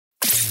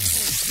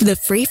The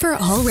Free for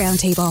All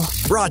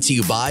Roundtable. Brought to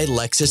you by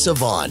Lexus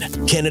Avon,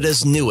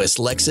 Canada's newest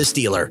Lexus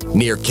dealer,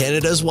 near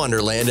Canada's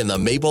Wonderland in the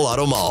Maple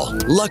Auto Mall.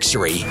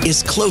 Luxury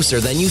is closer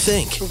than you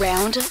think.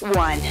 Round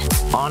one.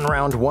 On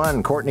round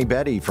one, Courtney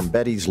Betty from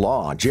Betty's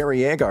Law,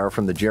 Jerry Agar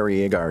from The Jerry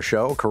Agar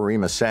Show,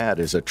 Caryma Sad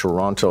is a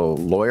Toronto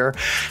lawyer.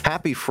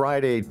 Happy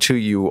Friday to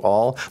you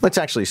all. Let's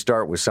actually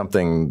start with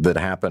something that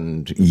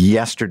happened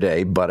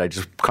yesterday, but I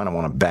just kind of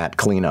want to bat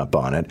cleanup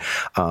on it.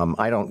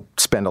 I don't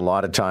spend a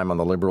lot of time on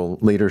the Liberal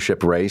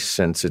leadership race,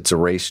 since it's a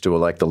race to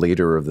elect the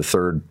leader of the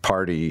third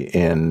party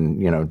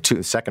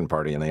second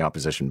party in the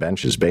opposition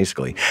benches,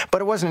 basically.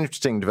 But it was an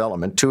interesting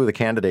development. Two of the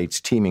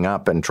candidates teaming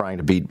up and trying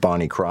to beat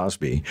Bonnie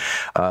Crosby.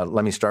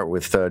 Let me start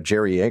with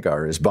Jerry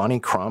Agar. Is Bonnie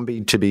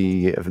Crosby to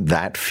be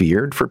that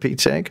feared, for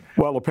Pete's sake?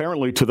 Well,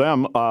 apparently to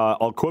them,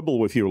 I'll quibble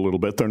with you a little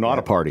bit. They're not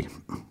a party.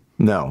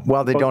 No.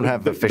 Well, they don't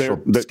have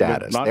official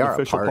status. Not they an are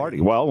official a party.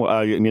 Well,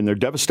 they're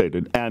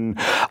devastated, and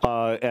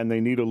they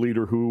need a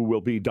leader who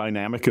will be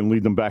dynamic and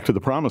lead them back to the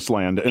promised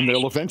land. And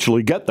they'll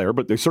eventually get there,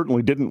 but they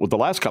certainly didn't with the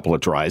last couple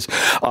of tries.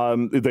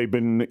 They've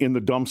been in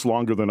the dumps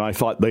longer than I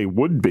thought they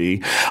would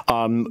be.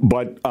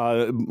 But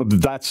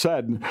that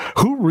said,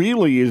 who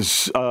really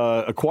is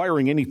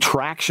acquiring any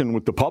traction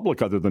with the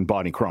public other than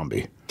Bonnie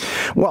Crombie?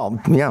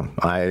 Well, yeah,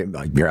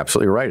 you're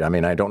absolutely right. I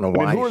mean, I don't know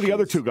why. Who are the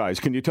other two guys?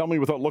 Can you tell me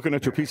without looking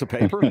at your piece of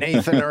paper?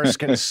 Nathan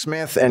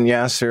Erskine-Smith and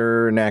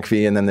Yasser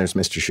Naqvi, and then there's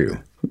Mr. Shu.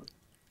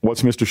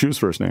 What's Mr. Shu's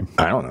first name?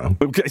 I don't know.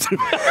 Okay.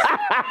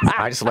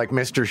 I just like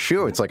Mr.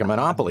 Shu. It's like a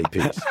Monopoly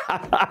piece.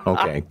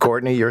 Okay.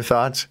 Courtney, your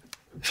thoughts?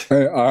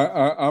 Hey,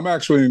 I'm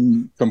actually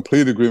in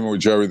complete agreement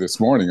with Jerry this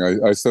morning.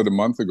 I said a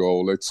month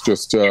ago, let's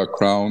just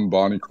crown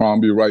Bonnie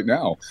Crombie right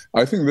now.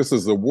 I think this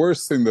is the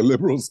worst thing the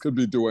Liberals could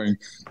be doing,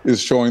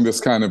 is showing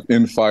this kind of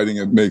infighting.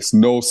 It makes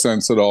no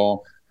sense at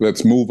all.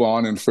 Let's move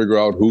on and figure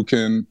out who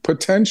can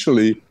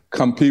potentially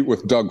compete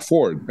with Doug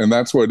Ford. And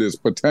that's what it is,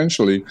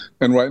 potentially.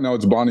 And right now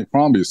it's Bonnie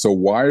Crombie. So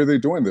why are they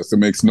doing this? It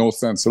makes no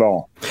sense at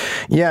all.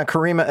 Yeah,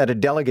 Caryma, at a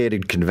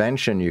delegated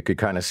convention, you could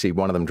kind of see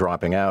one of them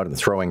dropping out and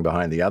throwing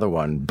behind the other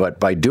one. But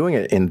by doing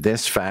it in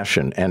this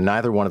fashion, and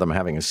neither one of them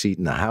having a seat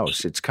in the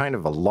House, it's kind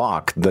of a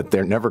lock that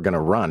they're never going to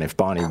run if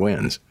Bonnie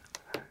wins.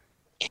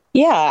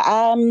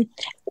 Yeah.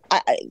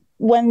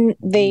 When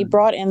they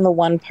brought in the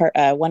one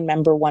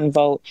member, one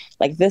vote,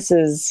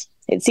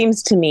 it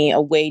seems to me a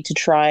way to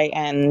try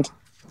and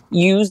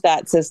use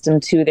that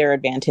system to their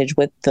advantage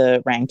with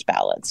the ranked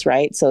ballots,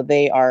 right? So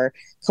they are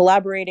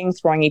collaborating,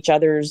 throwing each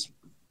other's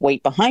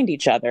weight behind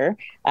each other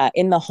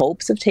in the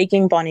hopes of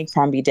taking Bonnie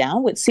Crombie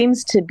down, which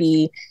seems to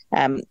be,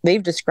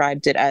 they've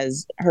described it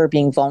as her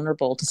being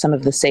vulnerable to some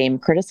of the same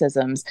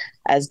criticisms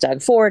as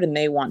Doug Ford, and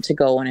they want to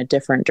go in a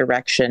different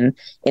direction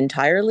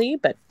entirely.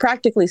 But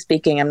practically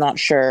speaking, I'm not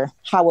sure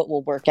how it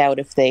will work out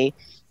if they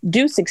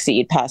do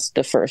succeed past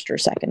the first or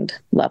second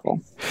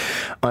level.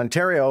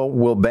 Ontario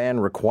will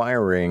ban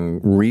requiring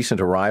recent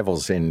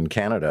arrivals in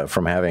Canada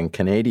from having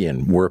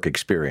Canadian work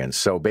experience.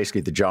 So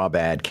basically the job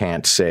ad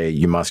can't say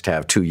you must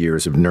have 2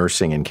 years of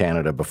nursing in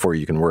Canada before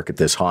you can work at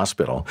this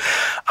hospital.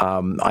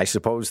 I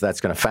suppose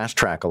that's going to fast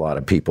track a lot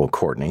of people,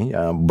 Courtney.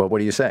 But what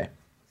do you say?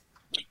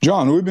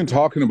 John, we've been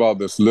talking about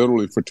this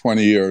literally for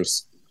 20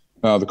 years.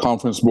 The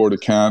Conference Board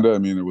of Canada,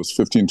 it was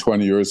 15,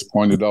 20 years,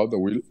 pointed out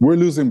that we're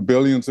losing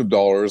billions of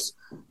dollars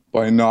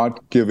by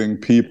not giving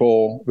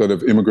people that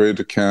have immigrated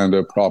to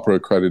Canada proper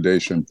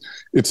accreditation.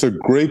 It's a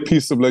great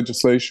piece of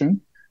legislation.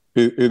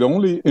 It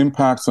only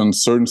impacts on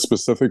certain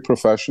specific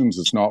professions.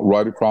 It's not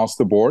right across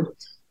the board.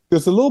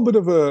 There's a little bit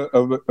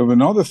of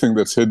another thing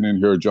that's hidden in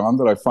here, John,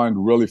 that I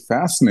find really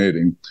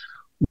fascinating,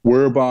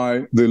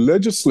 whereby the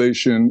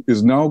legislation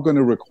is now going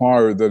to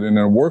require that in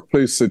a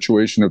workplace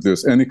situation, if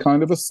there's any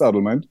kind of a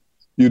settlement,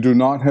 you do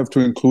not have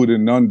to include a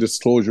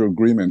non-disclosure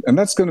agreement. And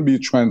that's going to be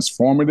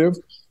transformative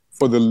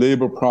for the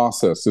labor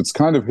process. It's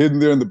kind of hidden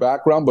there in the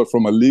background, but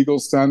from a legal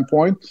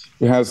standpoint,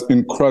 it has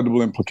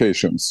incredible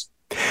implications.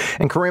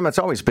 And Caryma, it's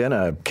always been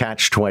a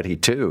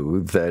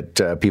catch-22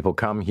 that people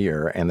come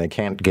here and they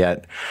can't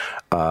get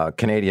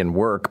Canadian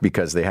work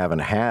because they haven't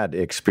had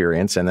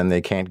experience, and then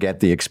they can't get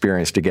the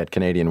experience to get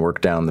Canadian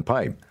work down the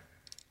pipe.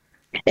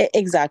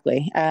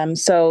 Exactly.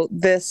 So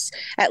this,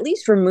 at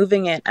least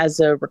removing it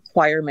as a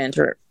requirement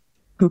or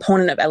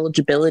component of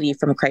eligibility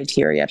from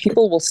criteria,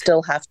 people will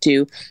still have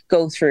to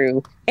go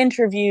through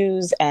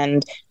interviews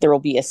and there will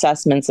be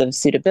assessments of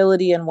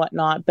suitability and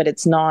whatnot, but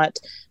it's not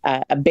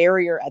a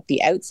barrier at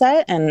the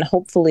outset. And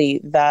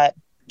hopefully that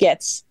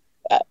gets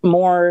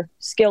more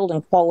skilled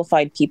and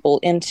qualified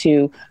people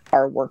into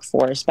our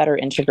workforce, better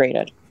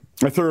integrated.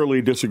 I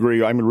thoroughly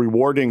disagree. I'm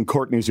rewarding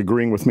Courtney's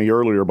agreeing with me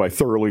earlier by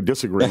thoroughly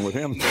disagreeing with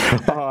him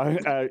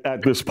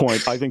at this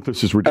point. I think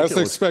this is ridiculous. As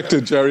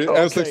expected, Jerry,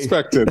 as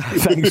expected.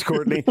 Thanks,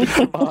 Courtney.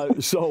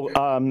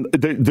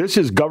 This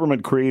is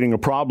government creating a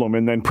problem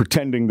and then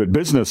pretending that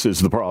business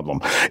is the problem.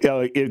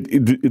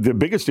 The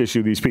biggest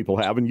issue these people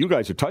have, and you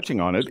guys are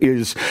touching on it,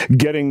 is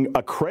getting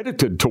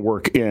accredited to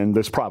work in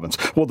this province.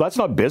 Well, that's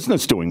not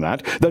business doing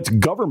that. That's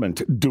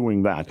government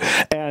doing that.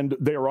 And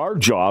there are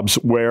jobs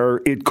where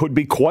it could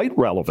be quite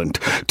relevant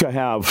government to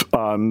have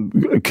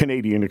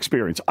Canadian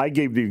experience. I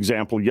gave the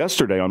example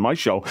yesterday on my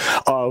show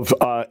of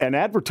an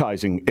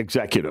advertising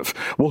executive.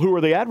 Well, who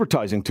are they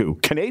advertising to?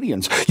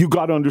 Canadians. You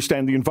got to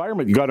understand the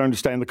environment. You got to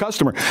understand the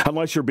customer,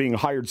 unless you're being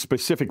hired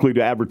specifically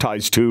to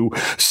advertise to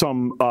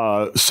some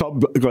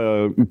sub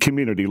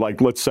community,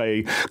 like let's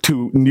say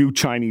to new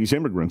Chinese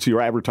immigrants.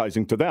 You're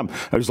advertising to them.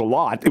 There's a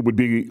lot. It would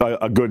be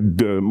a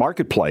good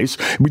marketplace.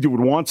 But you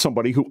would want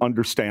somebody who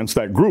understands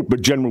that group.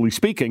 But generally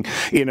speaking,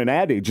 in an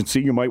ad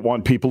agency, you might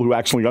want people who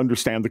actually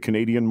understand the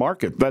Canadian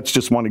market. That's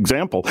just one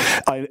example.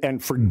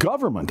 And for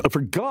government,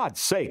 for God's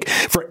sake,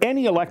 for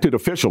any elected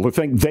official to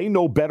think they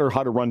know better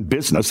how to run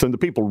business than the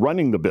people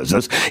running the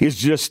business is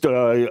just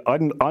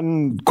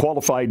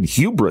unqualified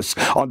hubris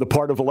on the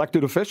part of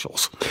elected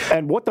officials.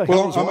 And what the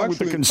hell is wrong with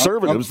the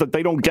Conservatives that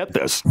they don't get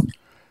this?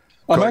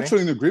 I'm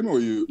actually in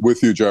agreement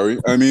with you, Jerry.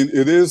 I mean,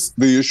 it is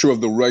the issue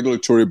of the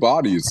regulatory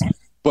bodies.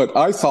 But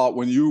I thought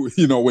when you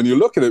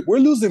look at it, we're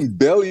losing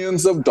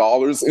billions of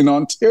dollars in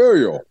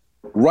Ontario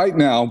right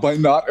now by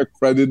not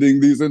accrediting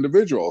these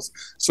individuals.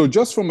 So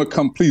just from a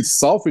complete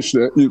selfish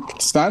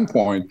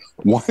standpoint,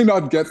 why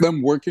not get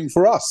them working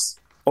for us?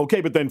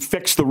 Okay, but then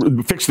fix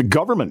the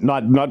government,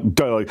 not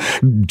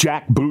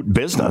jackboot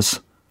business.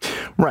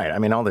 Right. I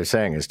mean, all they're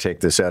saying is take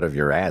this out of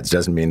your ads.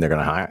 Doesn't mean they're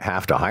going to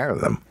have to hire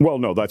them. Well,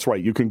 no, that's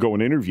right. You can go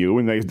and interview,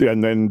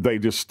 and then they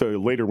just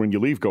later when you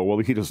leave go, well,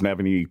 he doesn't have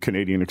any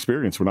Canadian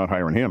experience. We're not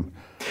hiring him.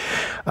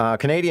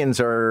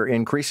 Canadians are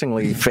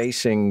increasingly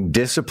facing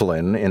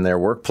discipline in their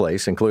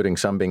workplace, including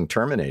some being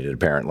terminated,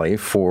 apparently,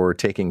 for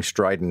taking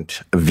strident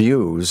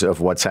views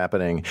of what's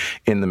happening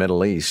in the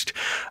Middle East.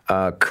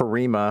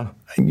 Caryma,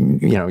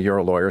 you're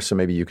a lawyer, so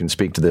maybe you can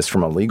speak to this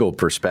from a legal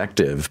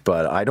perspective,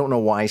 but I don't know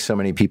why so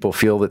many people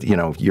feel that,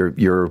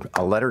 you're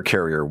a letter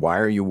carrier. Why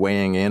are you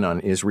weighing in on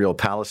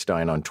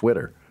Israel-Palestine on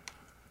Twitter?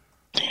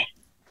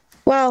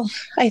 Well,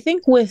 I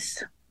think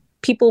with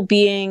people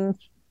being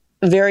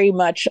very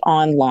much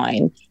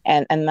online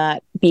and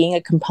that being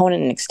a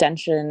component and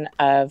extension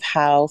of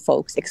how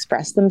folks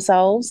express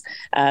themselves,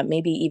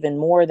 maybe even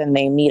more than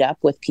they meet up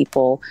with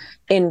people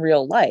in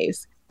real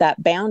life,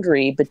 that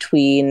boundary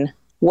between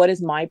what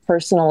is my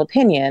personal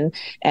opinion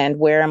and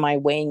where am I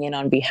weighing in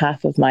on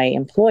behalf of my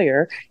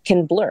employer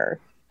can blur.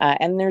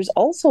 And there's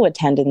also a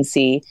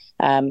tendency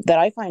that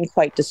I find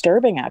quite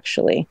disturbing,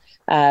 actually,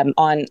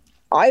 on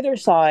either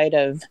side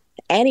of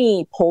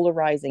any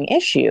polarizing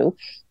issue,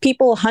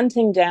 people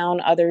hunting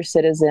down other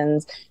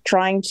citizens,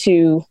 trying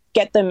to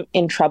get them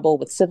in trouble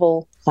with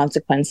civil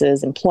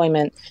consequences,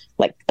 employment,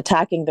 like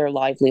attacking their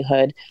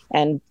livelihood,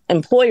 and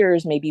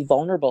employers may be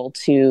vulnerable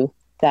to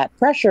that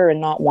pressure and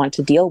not want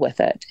to deal with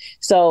it.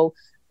 So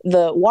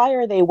the why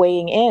are they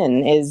weighing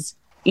in is,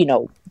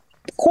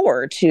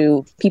 core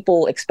to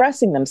people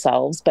expressing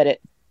themselves, but it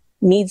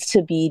needs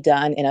to be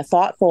done in a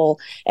thoughtful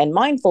and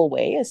mindful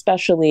way,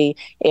 especially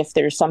if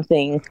there's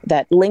something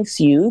that links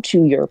you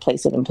to your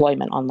place of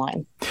employment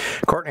online.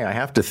 Courtney, I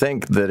have to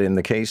think that in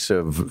the case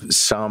of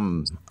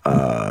some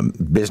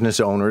business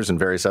owners and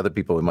various other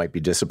people who might be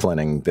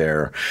disciplining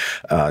their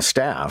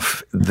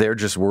staff, they're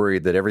just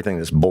worried that everything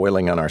that's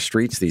boiling on our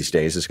streets these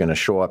days is going to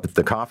show up at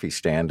the coffee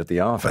stand at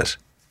the office.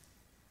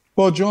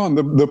 Well, John,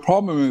 the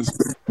problem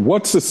is,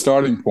 what's the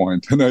starting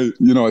point?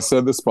 And I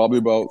said this probably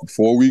about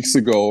 4 weeks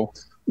ago.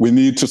 We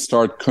need to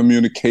start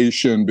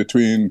communication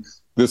between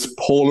this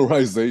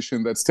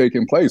polarization that's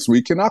taking place.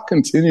 We cannot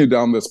continue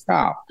down this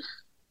path.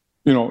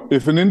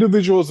 If an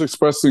individual is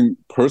expressing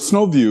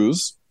personal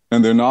views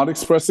and they're not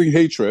expressing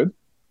hatred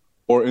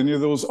or any of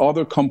those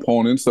other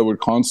components that would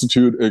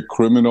constitute a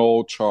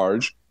criminal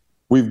charge,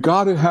 we've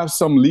got to have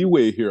some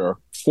leeway here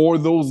for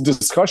those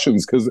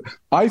discussions, because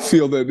I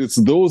feel that it's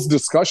those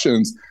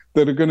discussions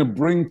that are going to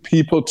bring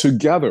people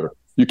together.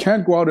 You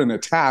can't go out and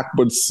attack,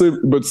 but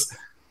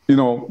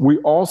we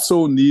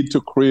also need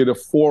to create a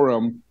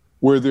forum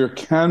where there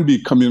can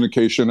be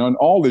communication on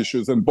all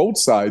issues and both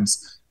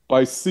sides.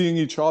 By seeing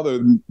each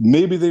other,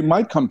 maybe they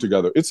might come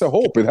together. It's a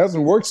hope. It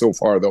hasn't worked so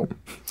far, though.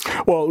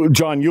 Well,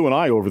 John, you and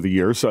I over the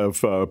years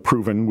have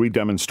we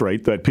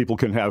demonstrate that people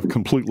can have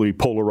completely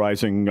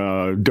polarizing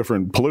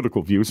different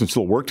political views and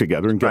still work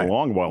together and get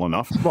along well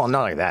enough. Well,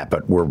 not like that,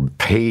 but we're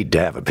paid to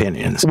have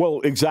opinions.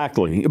 Well,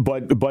 exactly.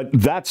 But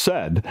that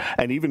said,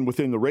 and even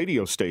within the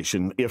radio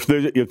station, if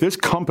this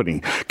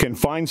company can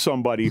find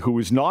somebody who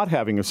is not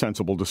having a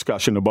sensible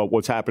discussion about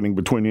what's happening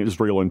between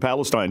Israel and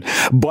Palestine,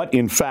 but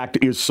in fact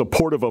is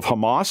supportive of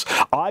Hamas,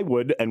 I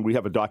would, and we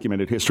have a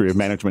documented history of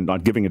management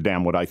not giving a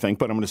damn what I think,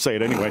 but I'm going to say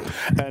it anyway,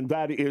 and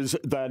that is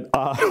that...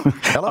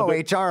 Hello,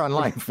 HR on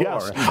line 4.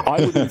 Yes,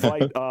 I would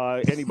invite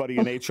anybody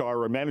in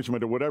HR or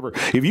management or whatever.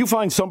 If you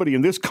find somebody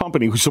in this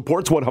company who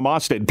supports what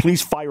Hamas did,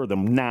 please fire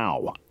them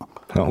now.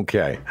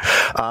 Okay.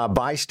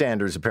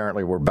 Bystanders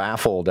apparently were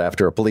baffled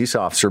after a police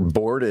officer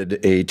boarded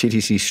a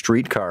TTC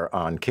streetcar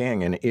on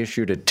King and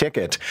issued a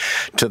ticket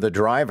to the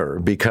driver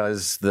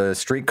because the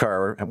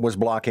streetcar was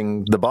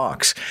blocking the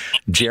box.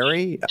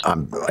 Jerry,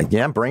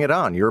 yeah, bring it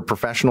on. You're a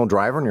professional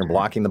driver and you're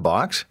blocking the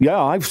box?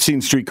 Yeah, I've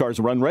seen streetcars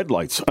run red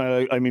lights.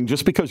 I mean,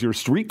 just because you're a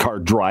streetcar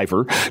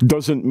driver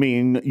doesn't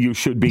mean you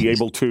should be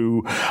able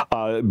to,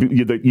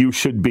 that you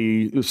should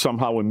be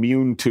somehow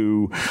immune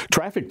to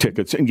traffic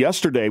tickets. And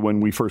yesterday, when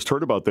we first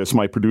heard about this,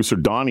 my producer,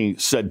 Donnie,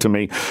 said to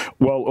me,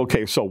 well,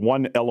 okay, so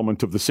one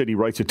element of the city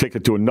writes a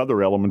ticket to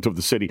another element of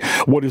the city.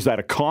 What does that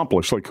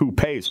accomplish? Like, who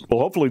pays? Well,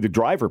 hopefully the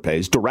driver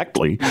pays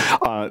directly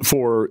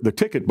for the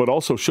ticket, but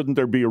also shouldn't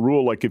there be a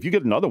rule like if you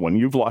get another one,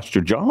 you've lost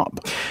your job?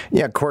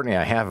 Yeah, Courtney,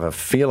 I have a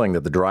feeling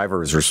that the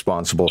driver is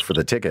responsible for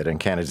the ticket and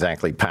can't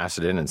exactly pass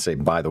it in and say,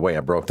 by the way, I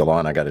broke the law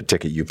and I got a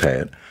ticket, you pay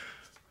it.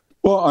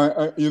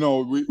 Well,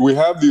 we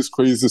have these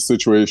crazy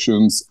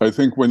situations. I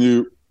think when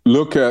you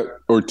look at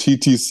or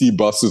TTC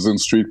buses and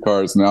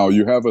streetcars now,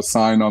 you have a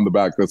sign on the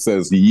back that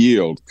says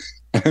yield.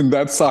 And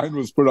that sign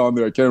was put on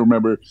there, I can't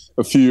remember,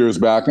 a few years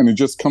back, and it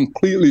just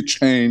completely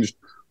changed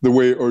the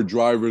way our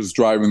drivers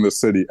drive in the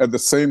city. At the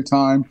same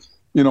time,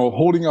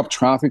 holding up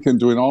traffic and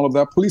doing all of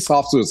that, police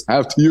officers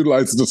have to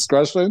utilize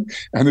discretion,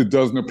 and it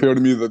doesn't appear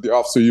to me that the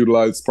officer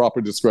utilized proper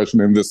discretion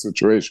in this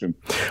situation.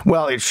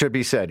 Well, it should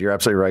be said, you're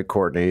absolutely right,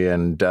 Courtney,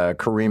 and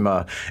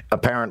Caryma,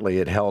 apparently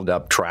it held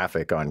up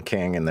traffic on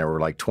King, and there were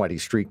like 20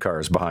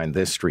 streetcars behind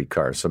this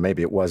streetcar, so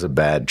maybe it was a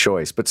bad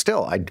choice. But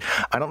still, I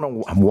don't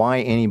know why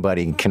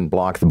anybody can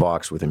block the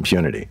box with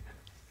impunity.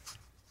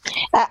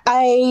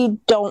 I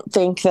don't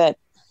think that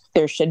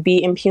there should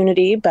be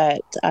impunity,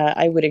 but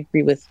I would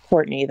agree with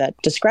Courtney that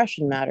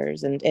discretion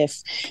matters. And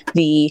if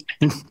the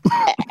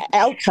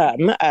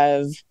outcome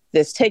of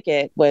this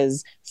ticket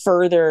was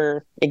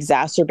further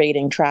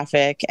exacerbating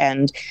traffic,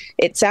 and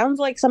it sounds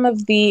like some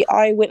of the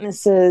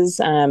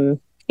eyewitnesses,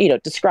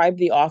 described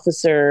the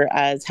officer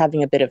as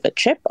having a bit of a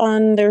chip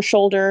on their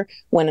shoulder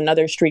when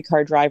another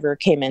streetcar driver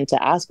came in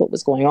to ask what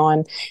was going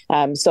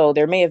on. So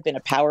there may have been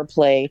a power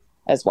play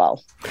as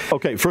well.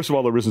 Okay, first of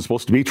all, there isn't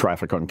supposed to be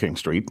traffic on King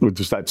Street,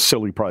 which is that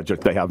silly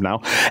project they have now.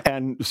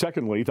 And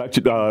secondly, that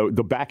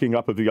the backing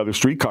up of the other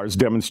streetcars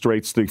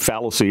demonstrates the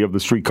fallacy of the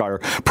streetcar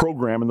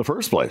program in the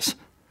first place.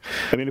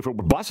 I mean, if it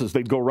were buses,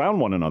 they'd go around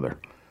one another.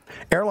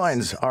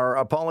 Airlines are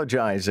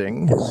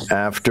apologizing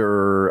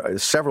after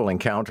several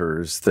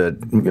encounters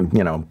that,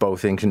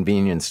 both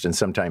inconvenienced and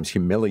sometimes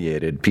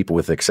humiliated people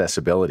with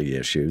accessibility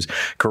issues.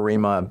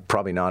 Caryma,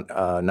 probably not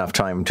enough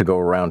time to go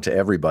around to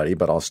everybody,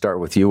 but I'll start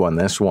with you on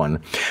this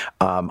one.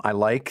 I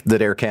like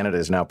that Air Canada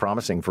is now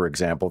promising, for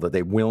example, that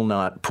they will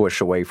not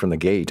push away from the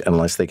gate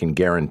unless they can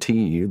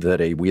guarantee that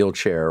a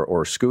wheelchair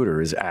or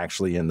scooter is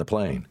actually in the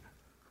plane.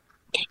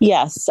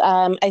 Yes,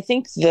 I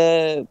think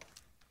the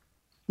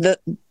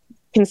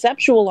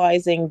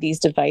conceptualizing these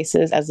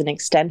devices as an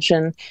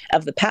extension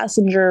of the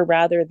passenger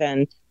rather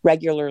than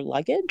regular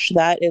luggage,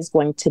 that is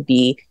going to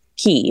be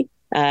key.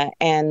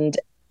 And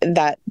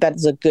that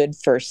is a good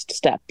first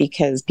step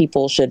because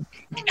people should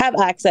have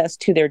access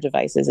to their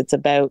devices. It's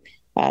about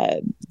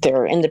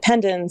their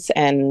independence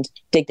and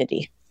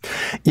dignity.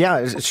 Yeah,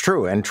 it's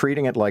true. And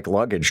treating it like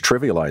luggage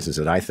trivializes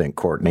it, I think,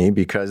 Courtney,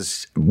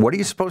 because what are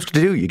you supposed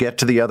to do? You get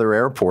to the other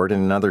airport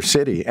in another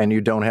city and you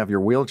don't have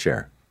your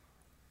wheelchair.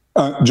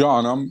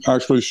 John, I'm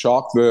actually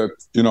shocked that,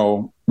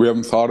 we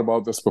haven't thought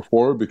about this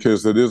before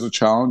because it is a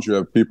challenge. You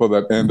have people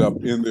that end up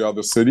in the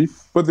other city,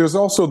 but there's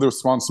also the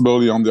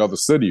responsibility on the other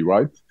city,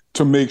 right,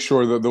 to make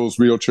sure that those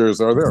wheelchairs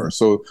are there.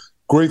 So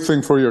great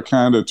thing for your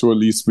Canada to at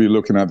least be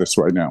looking at this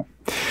right now.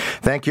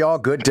 Thank you all.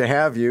 Good to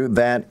have you.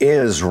 That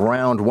is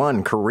round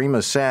one.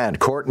 Caryma Sad,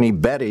 Courtney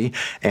Betty,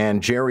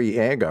 and Jerry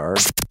Agar.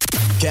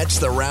 Catch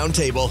the round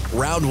table,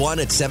 round one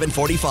at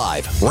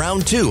 7:45,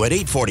 round two at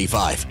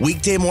 8:45.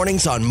 Weekday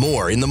mornings on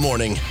More in the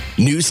Morning.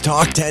 News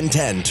Talk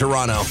 1010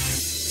 Toronto.